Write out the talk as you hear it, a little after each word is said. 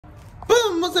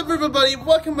What's up, everybody?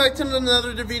 Welcome back to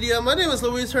another video. My name is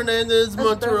Luis Hernandez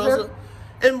Monterosa,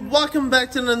 and welcome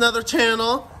back to another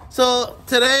channel. So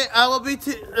today I will be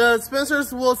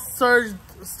Spencer's will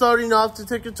starting off to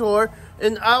take a tour,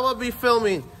 and I will be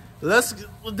filming. This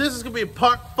is gonna be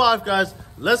part 5, guys.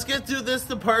 Let's get through this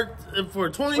to part for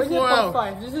 24 hours.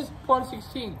 Part 5. This is part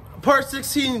 16. Part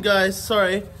 16, guys.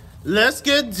 Sorry. Let's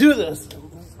get to this.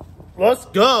 Let's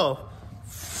go.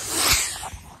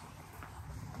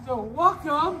 So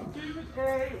welcome to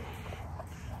a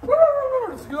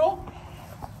school.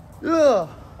 Yeah.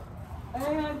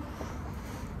 And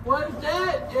what is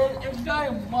that? It's got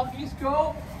a monkey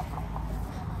school.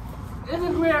 This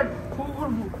is where people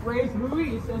raise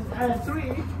movies at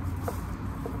 3.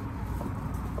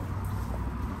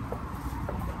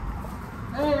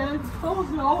 And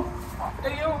also,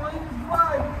 they don't really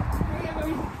drive.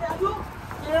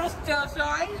 There's the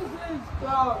sign. This is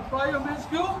the private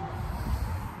school.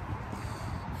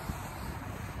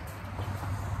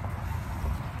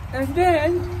 And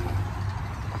then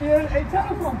here's a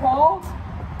telephone pole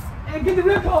and get the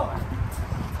rip on.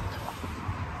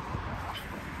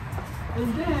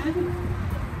 And then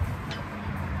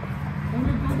when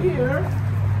we go here,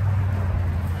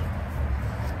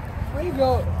 we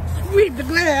go sweep the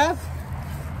glass.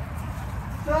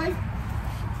 Like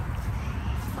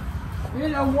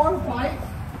here's a water pipe.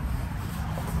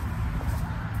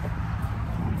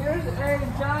 Here's a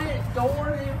giant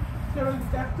door in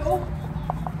pterodactyl.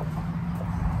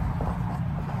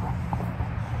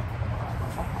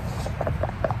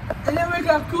 And then we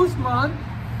got Guzman,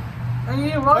 and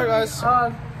he runs.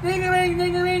 Hi, guys. Ding-a-ling,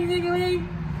 ding-a-ling, ding-a-ling.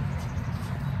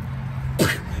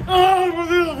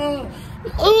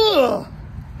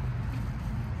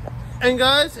 And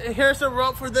guys, here's the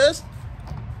rope for this.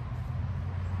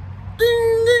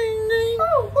 Ding, ding, ding.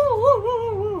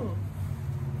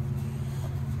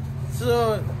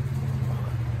 So,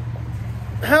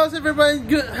 how's everybody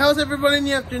good? How's everybody in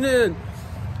the afternoon?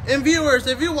 And viewers,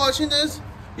 if you're watching this,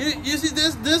 you see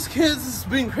this kid's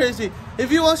being crazy.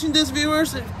 If you're watching this,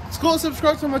 viewers, go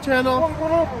subscribe to my channel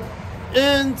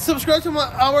and subscribe to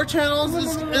our channels.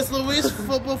 It's Luis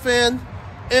Football Fan,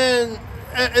 and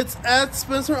it's at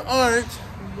Spencer Art.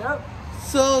 Yep.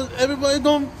 So everybody,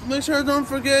 don't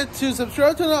forget to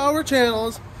subscribe to our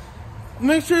channels.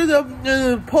 Make sure to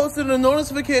post a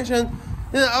notification.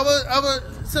 And I will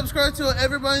subscribe to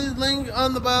everybody's link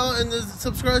on the bio, and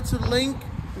subscribe to the link.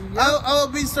 Yep. I will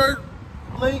be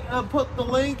put the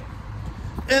link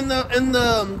in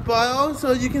the bio,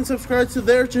 so you can subscribe to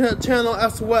their channel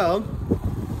as well.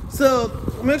 So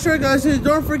make sure, guys,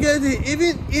 don't forget to,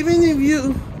 even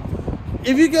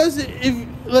if you guys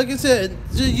like I said,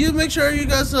 you make sure you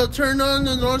guys turn on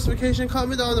the notification.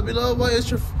 Comment down below what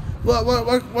is your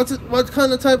what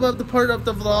kind of type of the part of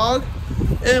the vlog,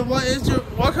 and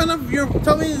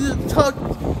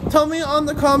tell me on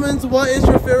the comments what is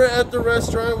your favorite at the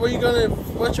restaurant.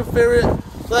 What's your favorite,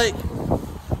 like,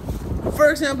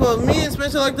 for example, me and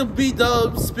Spencer like the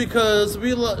B-dubs because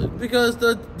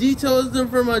the details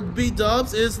from my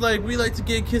B-dubs is like we like to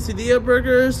get quesadilla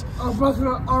burgers.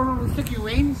 Buffalo chicken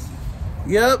wings.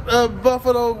 Yep,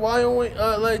 buffalo wild wing,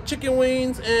 like chicken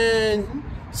wings, and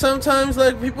sometimes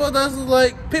like people does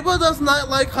not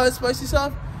like hot spicy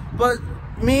stuff, but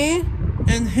me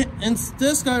and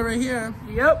this guy right here.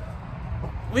 Yep.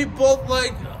 We both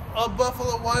like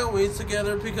Buffalo Wild Wings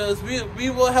together because we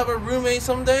will have a roommate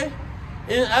someday,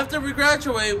 and after we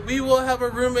graduate, we will have a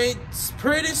roommate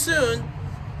pretty soon.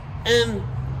 And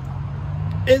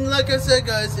like I said,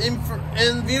 guys, and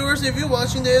viewers, if you're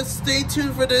watching this, stay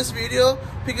tuned for this video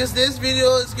because this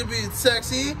video is gonna be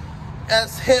sexy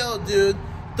as hell, dude.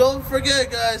 Don't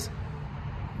forget, guys.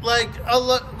 Like,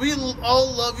 we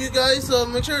all love you guys, so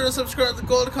make sure to subscribe,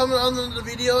 go to comment on the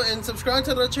video, and subscribe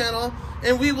to the channel,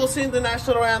 and we will sing the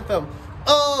national anthem.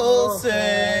 Oh,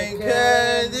 say,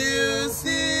 can you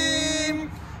see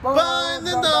by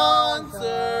the dawn's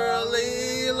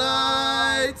early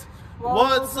light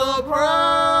what so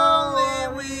proudly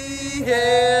we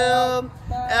hailed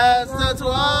as the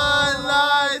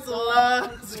twilight's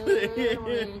last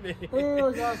gleaming,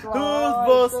 whose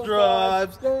both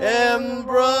stripes and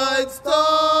bright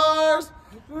stars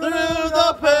through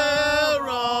the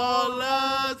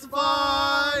perilous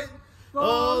fight,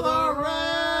 oh, the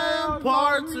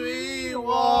ramparts we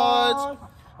watch,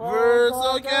 words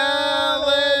of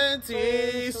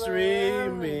gallantry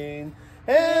streaming,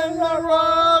 and the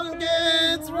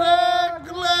rockets red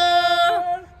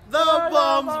glare, the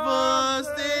bombs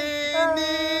bursting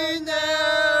in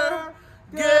air,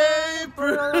 gave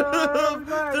proof through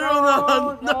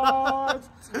the night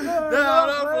that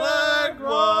our flag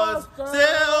was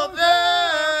still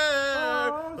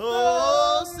there.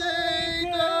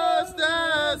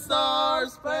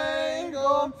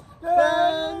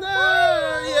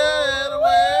 banner yet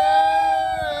wave.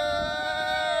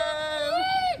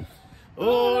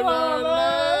 On our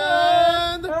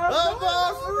land of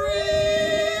our free,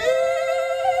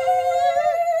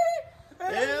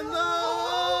 in the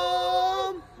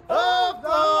home of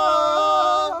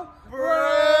the brave.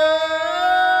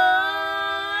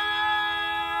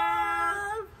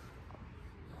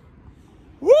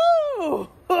 Woo!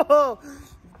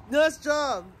 Nice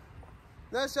job.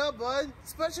 Nice job, bud.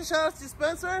 Special shout out to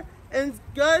Spencer. And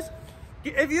guys,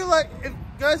 if you're watching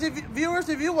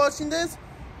this,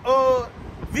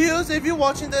 if you're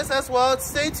watching this as well,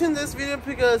 stay tuned this video,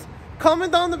 because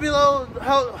comment down below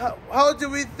how do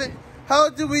we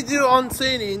do on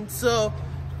singing. So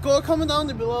go comment down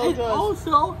below. And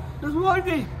also, there's one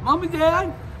thing, Mom and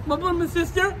Dad, my mom and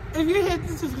sister, if you hit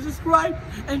this subscribe,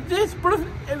 and this birthday,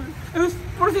 if this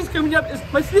birthday's coming up, is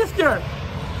my sister.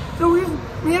 So we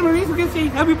have a reason to say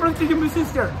happy birthday to my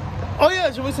sister. Oh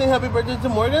yeah, should we say happy birthday to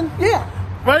Morgan? Yeah.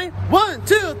 Ready? 1,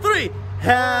 2, 3.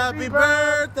 Happy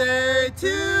birthday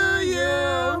to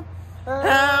you.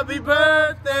 Happy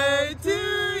birthday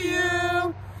to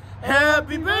you.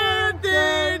 Happy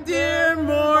birthday, dear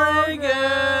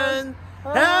Morgan.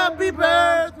 Happy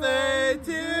birthday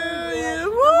to you.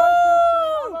 Woo!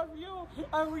 I love you.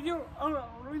 I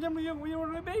remember you when you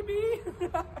were a baby.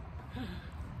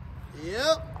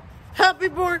 Yep. Happy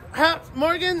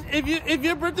Morgan, if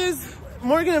your birthday's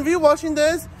Morgan, if you're watching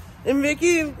this, and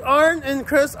Vicky aren't, and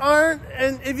Chris aren't,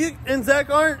 and Zach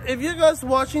aren't, if you guys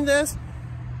watching this,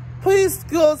 please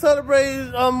go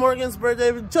celebrate Morgan's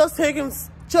birthday. Just take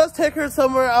her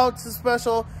somewhere out to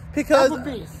special, because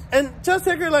Applebee's. And just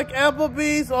take her like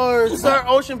Applebee's or Star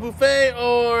Ocean Buffet,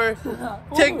 or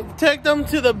take them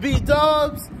to the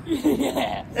B-Dubs.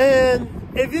 Yeah. And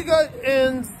if you got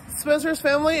Spencer's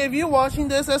family, if you're watching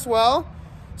this as well,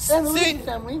 and Louise's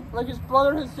family, like his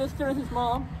brother, his sister, and his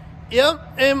mom. Yep,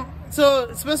 and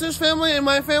so Spencer's family and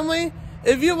my family,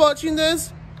 if you're watching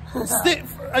this, stay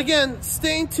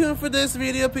tuned for this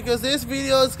video, because this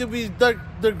video is gonna be the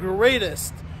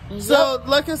greatest. Yep. So,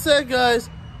 like I said, guys,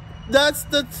 you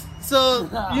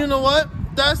know what?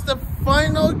 That's the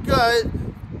final cut.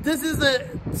 This is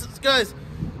it, guys.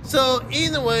 So,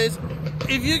 anyways,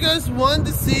 if you guys want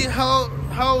to see how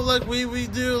like we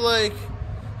do, like,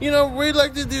 you know, we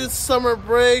like to do summer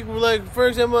break. Like, for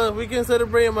example, we can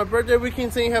celebrate on my birthday. We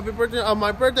can sing happy birthday on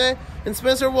my birthday, and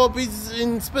Spencer will be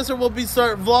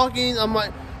start vlogging on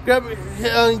my give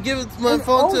my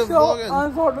phone to vlog.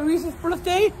 On for Louise's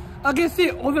birthday, I can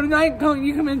see overnight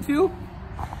you come in too.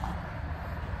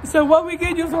 So what we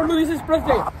can do for Louise's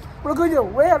birthday, we're going to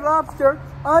Red Lobster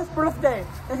on his birthday.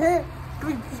 Can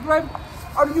we subscribe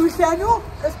our new channel?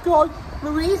 It's called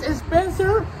Louise and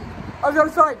Spencer on the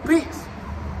other side. Peace.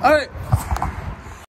 All right.